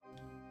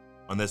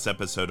On this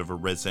episode of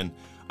Arisen,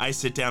 I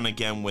sit down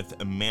again with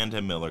Amanda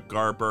Miller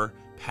Garber,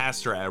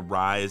 pastor at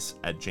Rise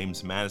at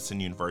James Madison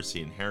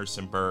University in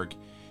Harrisonburg,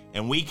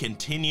 and we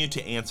continue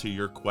to answer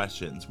your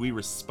questions. We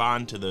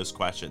respond to those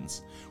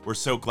questions. We're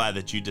so glad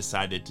that you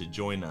decided to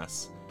join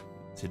us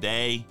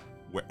today,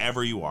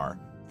 wherever you are,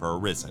 for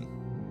Arisen.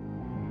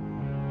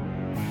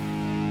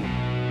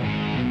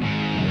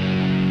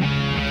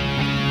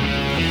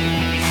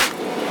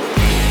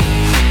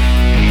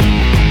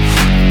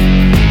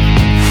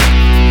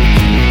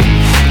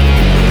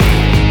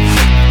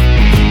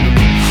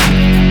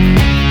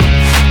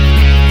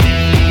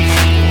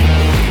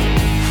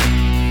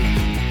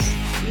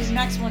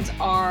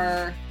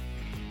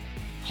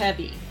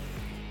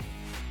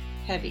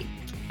 Heavy,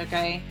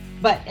 okay?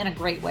 But in a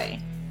great way.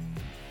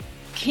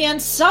 Can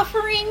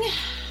suffering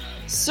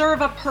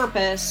serve a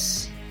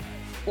purpose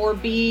or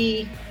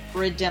be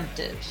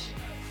redemptive?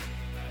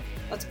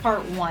 That's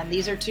part one.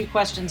 These are two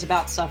questions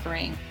about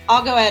suffering.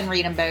 I'll go ahead and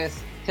read them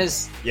both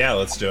because... Yeah,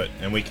 let's do it.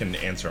 And we can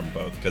answer them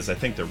both because I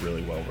think they're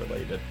really well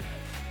related.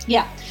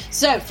 Yeah.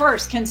 So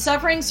first, can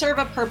suffering serve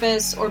a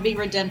purpose or be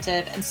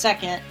redemptive? And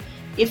second,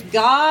 if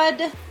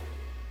God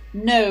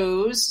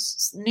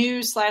knows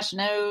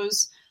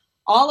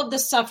all of the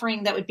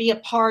suffering that would be a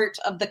part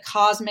of the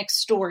cosmic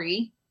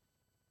story,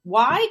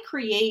 why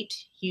create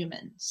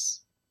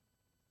humans?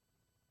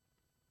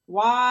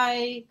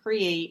 Why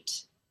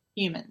create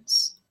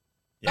humans?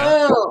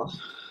 Yeah. Oh.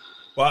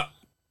 Well,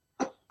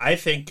 I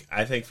think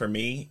for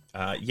me,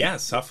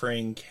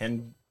 suffering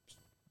can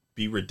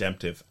be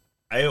redemptive.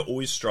 I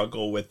always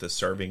struggle with the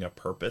serving a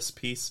purpose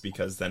piece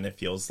because then it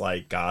feels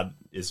like God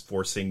is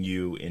forcing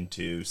you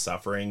into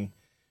suffering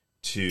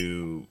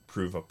to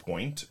prove a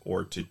point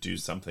or to do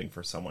something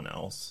for someone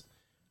else.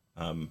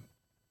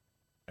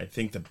 I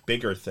think the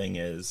bigger thing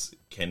is,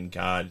 can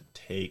God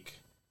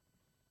take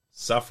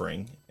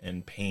suffering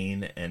and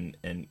pain and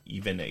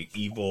even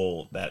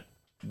evil that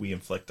we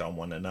inflict on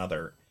one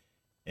another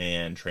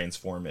and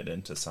transform it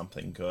into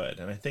something good?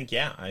 And I think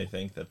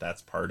that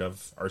that's part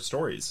of our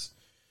stories.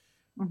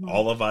 Mm-hmm.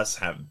 All of us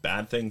have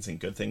bad things and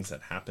good things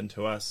that happen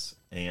to us,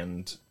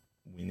 and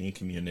we need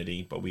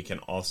community, but we can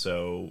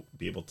also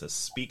be able to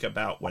speak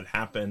about what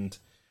happened.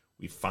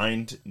 We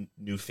find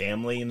new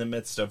family in the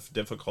midst of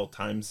difficult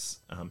times.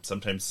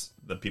 Sometimes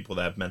the people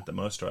that have meant the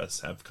most to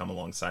us have come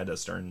alongside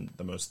us during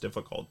the most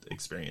difficult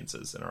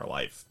experiences in our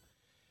life.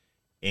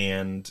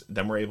 And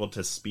then we're able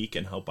to speak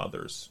and help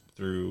others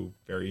through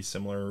very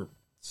similar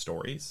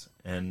stories.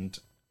 And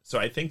so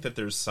I think that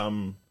there's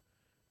some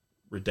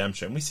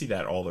redemption. We see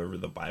that all over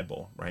the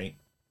Bible, right?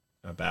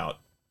 About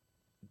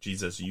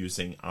Jesus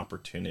using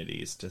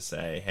opportunities to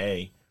say,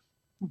 hey,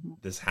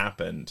 this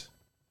happened,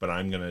 but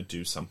I'm going to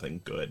do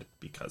something good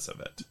because of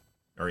it,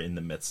 or in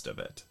the midst of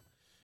it.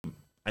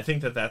 I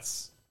think that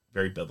that's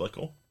very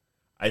biblical.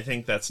 I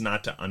think that's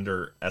not to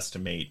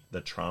underestimate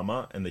the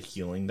trauma and the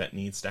healing that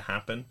needs to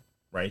happen,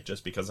 right?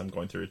 Just because I'm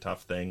going through a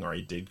tough thing, or I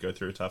did go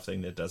through a tough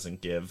thing, that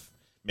doesn't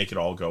make it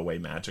all go away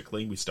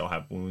magically. We still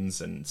have wounds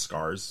and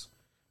scars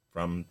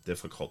from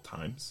difficult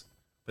times,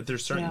 but there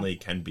certainly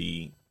can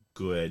be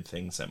good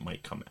things that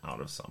might come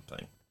out of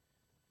something.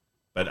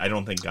 But I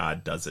don't think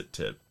God does it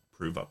to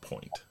prove a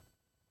point.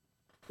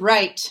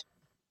 Right.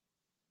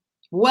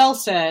 Well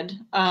said.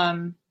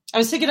 I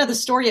was thinking of the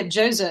story of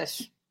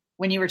Joseph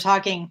when you were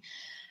talking,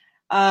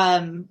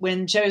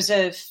 when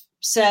Joseph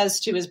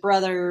says to his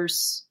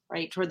brothers,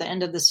 right toward the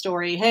end of the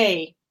story,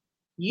 hey,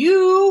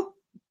 you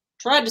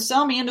tried to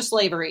sell me into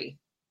slavery.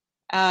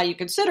 You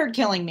considered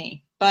killing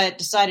me, but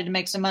decided to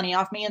make some money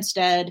off me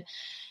instead.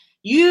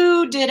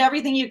 You did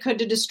everything you could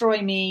to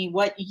destroy me.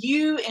 What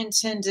you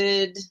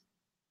intended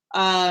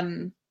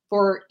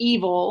for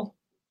evil,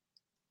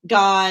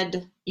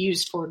 God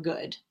used for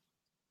good.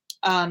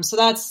 So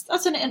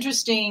that's an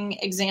interesting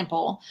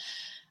example.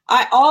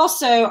 I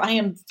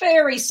am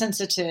very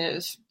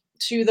sensitive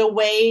to the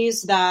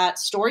ways that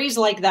stories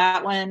like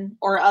that one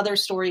or other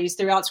stories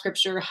throughout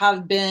Scripture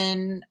have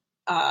been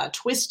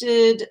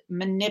twisted,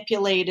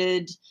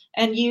 manipulated,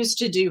 and used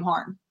to do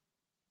harm.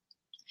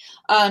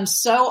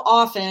 So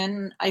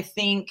often, I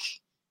think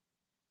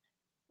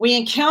we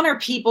encounter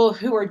people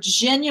who are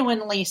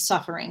genuinely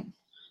suffering.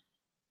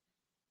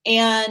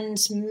 And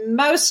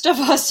most of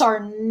us are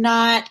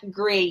not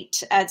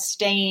great at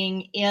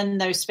staying in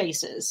those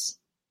spaces.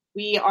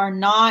 We are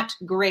not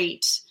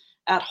great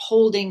at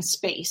holding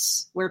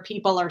space where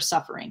people are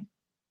suffering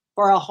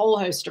for a whole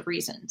host of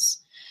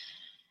reasons.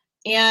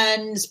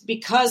 And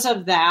because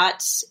of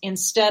that,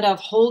 instead of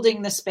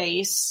holding the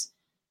space,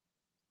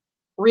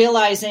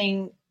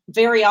 realizing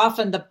very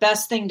often the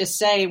best thing to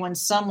say when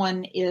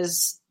someone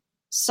is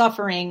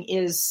suffering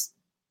is,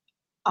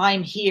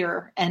 I'm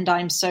here and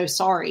I'm so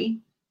sorry.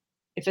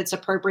 If it's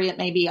appropriate,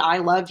 maybe I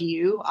love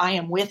you, I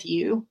am with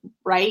you,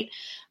 right?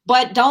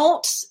 But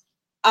don't,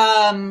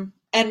 and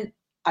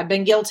I've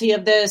been guilty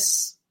of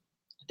this,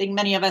 I think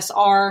many of us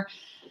are,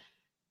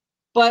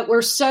 but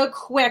we're so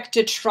quick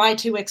to try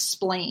to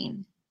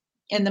explain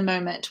in the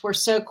moment. We're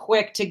so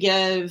quick to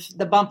give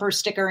the bumper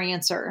sticker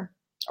answer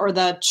or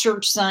the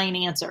church sign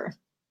answer.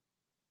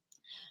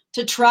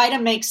 to try to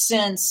make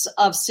sense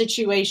of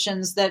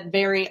situations that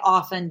very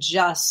often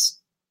just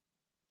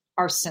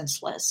are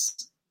senseless.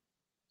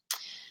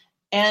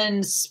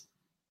 And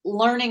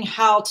learning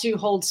how to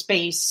hold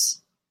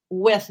space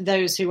with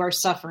those who are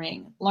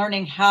suffering,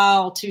 learning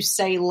how to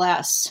say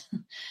less,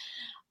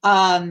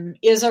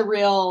 is a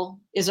real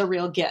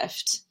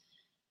gift.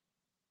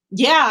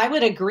 Yeah, I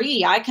would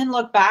agree. I can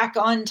look back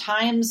on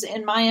times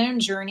in my own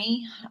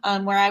journey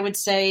where I would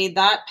say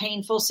that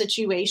painful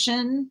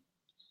situation,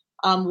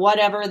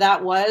 whatever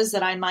that was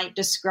that I might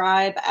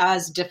describe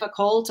as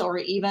difficult or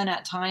even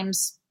at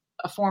times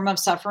a form of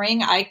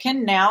suffering, I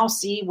can now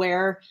see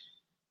where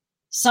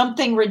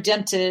something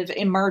redemptive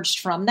emerged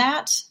from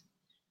that.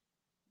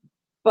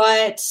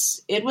 But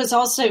it was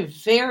also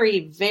very,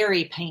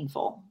 very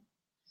painful.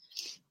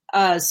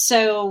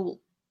 So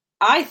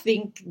I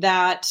think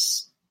that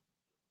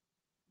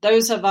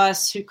those of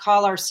us who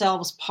call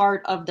ourselves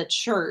part of the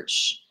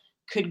church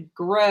could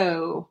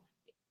grow,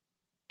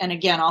 and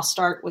again, I'll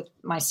start with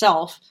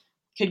myself,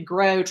 could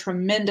grow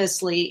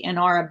tremendously in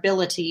our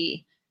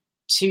ability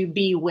to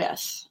be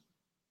with.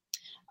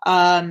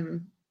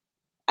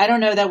 I don't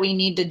know that we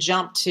need to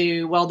jump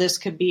to, well, this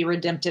could be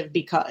redemptive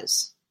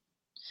because,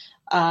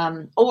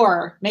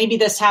 or maybe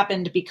this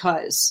happened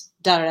because,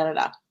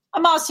 da-da-da-da-da.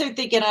 I'm also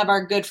thinking of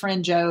our good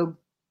friend Job.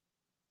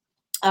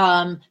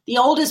 The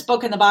oldest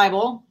book in the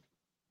Bible,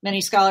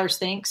 many scholars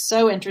think,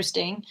 so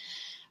interesting.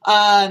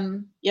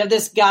 You have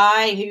this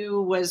guy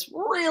who was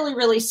really,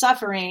 really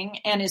suffering,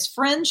 and his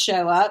friends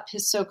show up,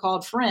 his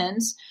so-called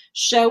friends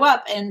show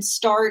up and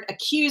start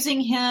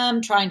accusing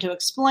him, trying to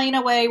explain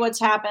away what's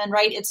happened,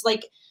 right? It's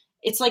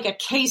like a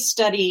case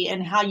study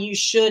in how you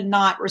should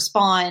not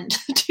respond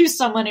to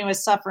someone who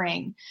is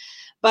suffering.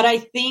 But I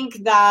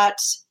think that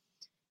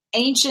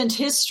ancient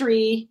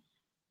history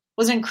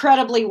was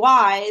incredibly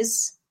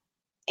wise,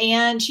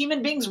 and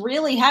human beings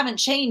really haven't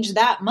changed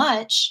that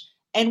much,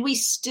 and we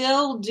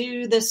still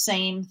do the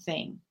same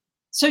thing.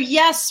 So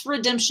yes,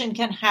 redemption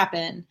can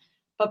happen,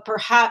 but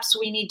perhaps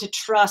we need to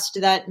trust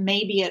that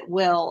maybe it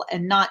will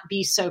and not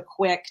be so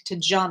quick to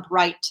jump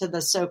right to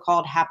the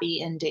so-called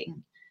happy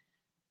ending.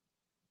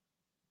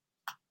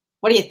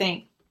 What do you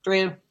think,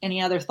 Drew?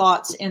 Any other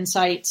thoughts,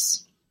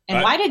 insights?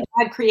 And why did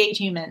God create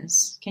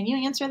humans? Can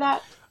you answer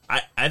that?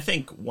 I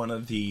think one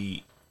of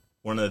the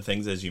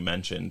things, as you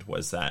mentioned,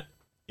 was that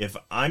if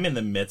I'm in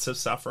the midst of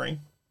suffering,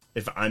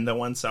 if I'm the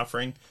one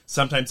suffering,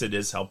 sometimes it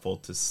is helpful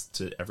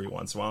to every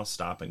once in a while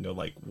stop and go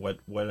like, what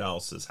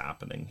else is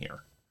happening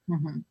here?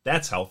 Mm-hmm.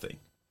 That's healthy.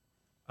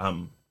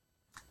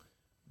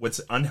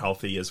 What's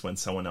unhealthy is when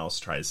someone else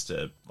tries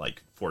to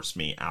like force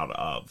me out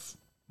of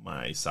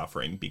my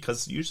suffering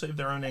because usually of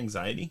their own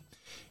anxiety.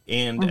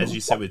 And as you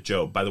said with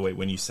Job, by the way,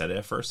 when you said it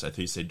at first, I thought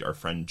you said our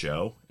friend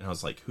Joe, and I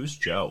was like, who's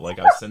Joe? Like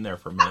I was sitting there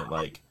for a minute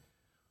like,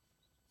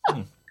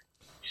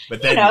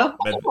 But then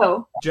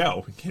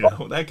Joe,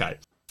 that guy.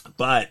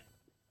 But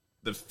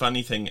the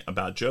funny thing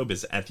about Job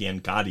is at the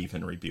end, God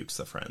even rebukes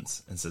the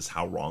friends and says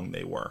how wrong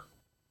they were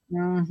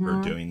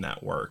for doing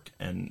that work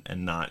and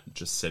not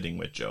just sitting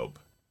with Job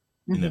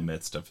in the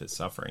midst of his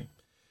suffering.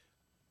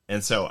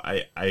 And so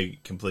I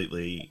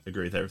completely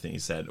agree with everything you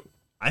said.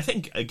 I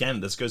think,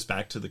 again, this goes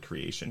back to the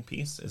creation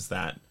piece, is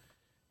that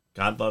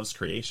God loves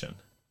creation.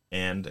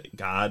 And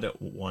God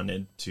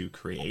wanted to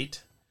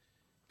create.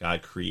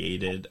 God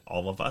created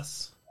all of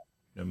us,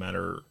 no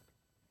matter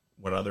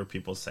what other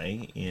people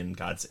say, in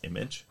God's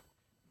image,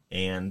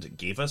 and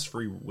gave us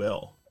free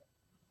will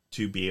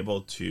to be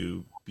able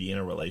to be in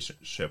a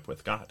relationship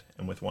with God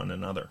and with one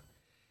another.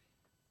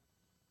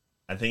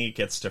 I think it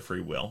gets to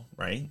free will,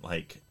 right?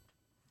 Like,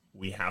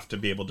 we have to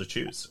be able to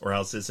choose, or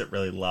else is it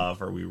really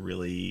love? Are we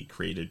really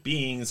created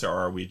beings, or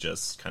are we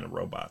just kind of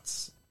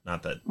robots?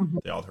 Not that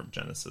the author of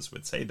Genesis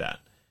would say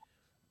that,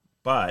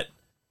 but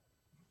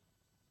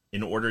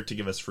in order to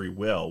give us free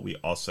will, we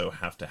also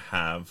have to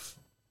have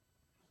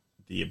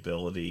the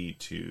ability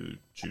to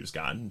choose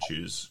God and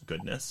choose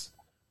goodness,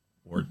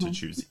 or to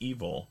choose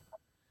evil.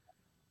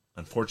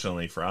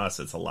 Unfortunately for us,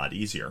 it's a lot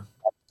easier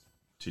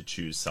to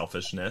choose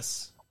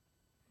selfishness,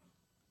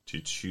 to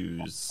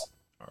choose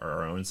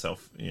our own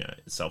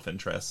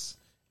self-interests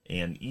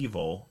and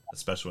evil,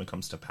 especially when it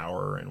comes to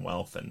power and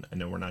wealth. And I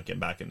know we're not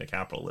getting back into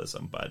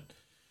capitalism, but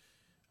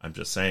I'm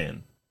just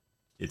saying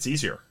it's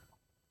easier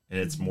and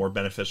it's more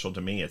beneficial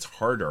to me. It's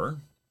harder,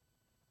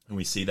 and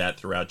we see that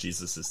throughout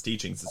Jesus's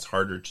teachings. It's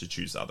harder to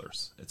choose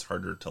others. It's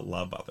harder to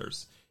love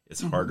others.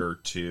 It's harder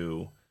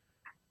to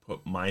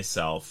put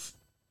myself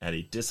at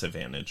a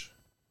disadvantage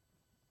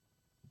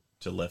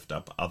to lift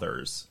up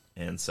others.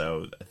 And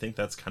so I think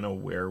that's kind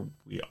of where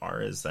we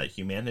are, is that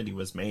humanity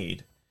was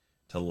made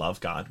to love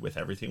God with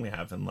everything we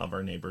have and love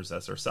our neighbors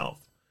as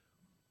ourselves.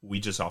 We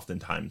just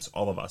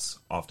all of us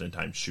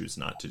oftentimes choose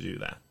not to do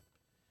that.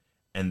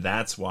 And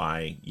that's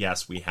why,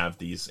 yes, we have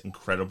these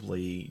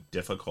incredibly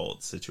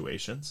difficult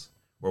situations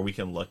where we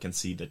can look and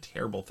see the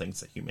terrible things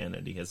that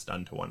humanity has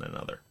done to one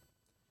another.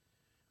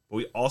 But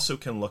we also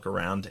can look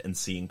around and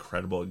see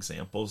incredible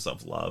examples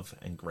of love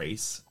and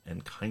grace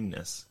and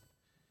kindness.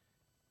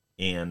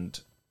 And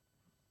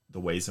the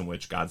ways in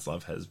which God's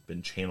love has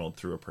been channeled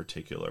through a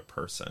particular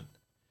person.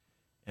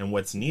 And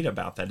what's neat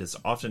about that is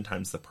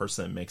oftentimes the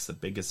person that makes the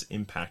biggest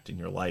impact in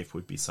your life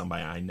would be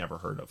somebody I never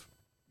heard of.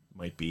 It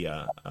might be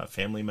a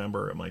family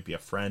member, it might be a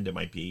friend, it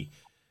might be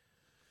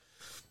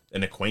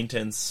an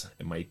acquaintance,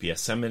 it might be a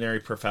seminary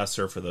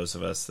professor. For those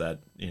of us that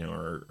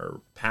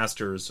are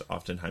pastors,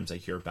 oftentimes I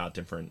hear about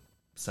different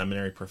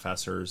seminary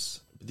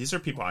professors. These are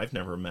people I've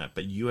never met,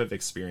 but you have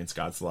experienced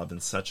God's love in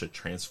such a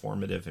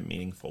transformative and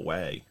meaningful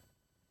way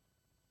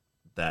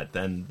that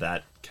then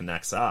that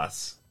connects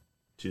us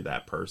to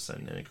that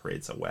person and it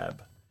creates a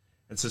web.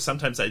 And so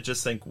sometimes I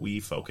just think we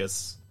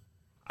focus.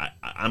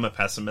 I'm a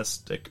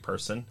pessimistic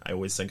person. I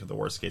always think of the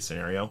worst case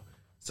scenario.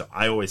 So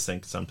I always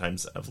think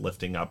sometimes of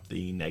lifting up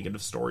the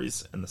negative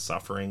stories and the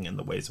suffering and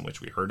the ways in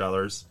which we hurt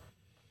others,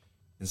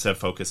 instead of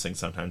focusing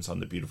sometimes on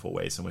the beautiful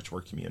ways in which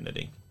we're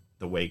community,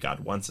 the way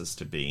God wants us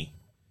to be.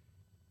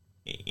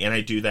 And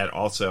I do that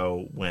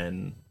also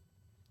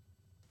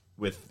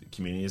with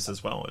communities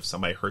as well. If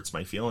somebody hurts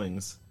my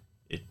feelings,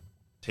 it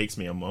takes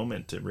me a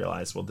moment to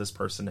realize, well, this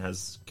person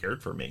has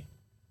cared for me.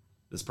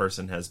 This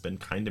person has been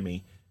kind to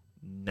me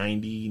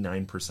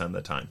 99% of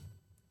the time,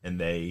 and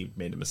they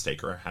made a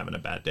mistake or are having a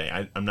bad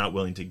day. I'm not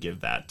willing to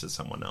give that to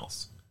someone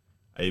else.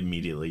 I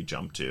immediately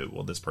jump to,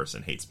 well, this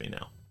person hates me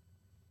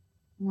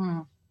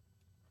now.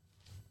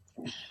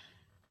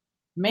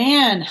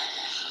 Man,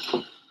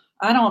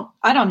 I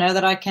don't know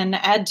that I can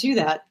add to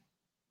that.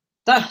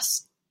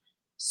 That's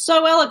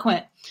so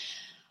eloquent.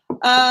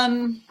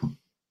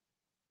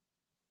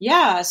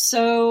 Yeah,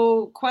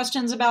 so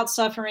questions about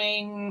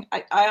suffering.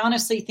 I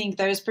honestly think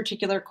those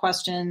particular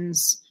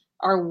questions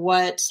are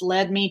what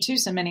led me to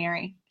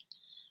seminary.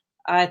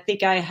 I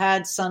think I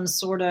had some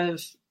sort of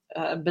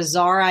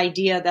bizarre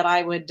idea that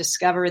I would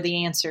discover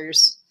the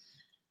answers.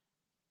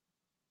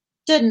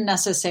 Didn't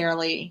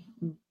necessarily,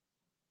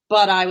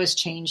 but I was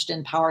changed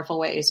in powerful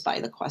ways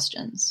by the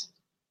questions.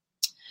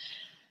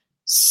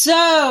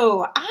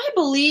 So I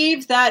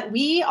believe that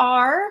we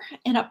are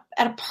at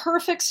a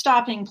perfect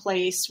stopping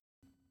place.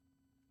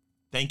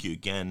 Thank you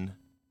again,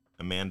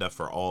 Amanda,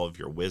 for all of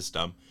your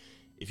wisdom.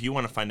 If you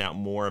want to find out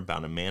more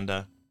about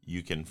Amanda,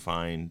 you can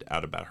find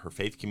out about her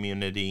faith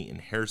community in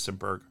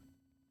Harrisonburg,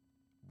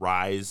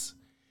 Rise,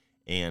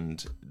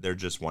 and they're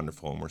just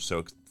wonderful. And we're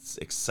so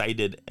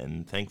excited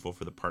and thankful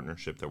for the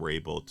partnership that we're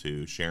able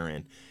to share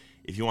in.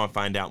 If you want to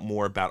find out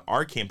more about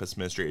our campus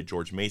ministry at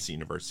George Mason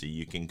University,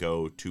 you can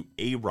go to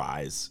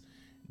Arise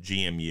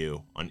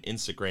GMU on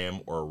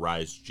Instagram or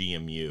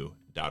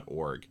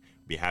arisegmu.org.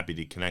 Be happy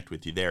to connect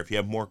with you there. If you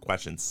have more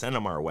questions, send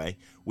them our way.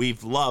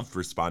 We've loved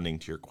responding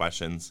to your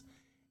questions,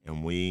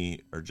 and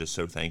we are just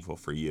so thankful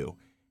for you.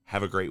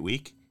 Have a great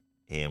week,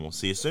 and we'll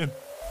see you soon.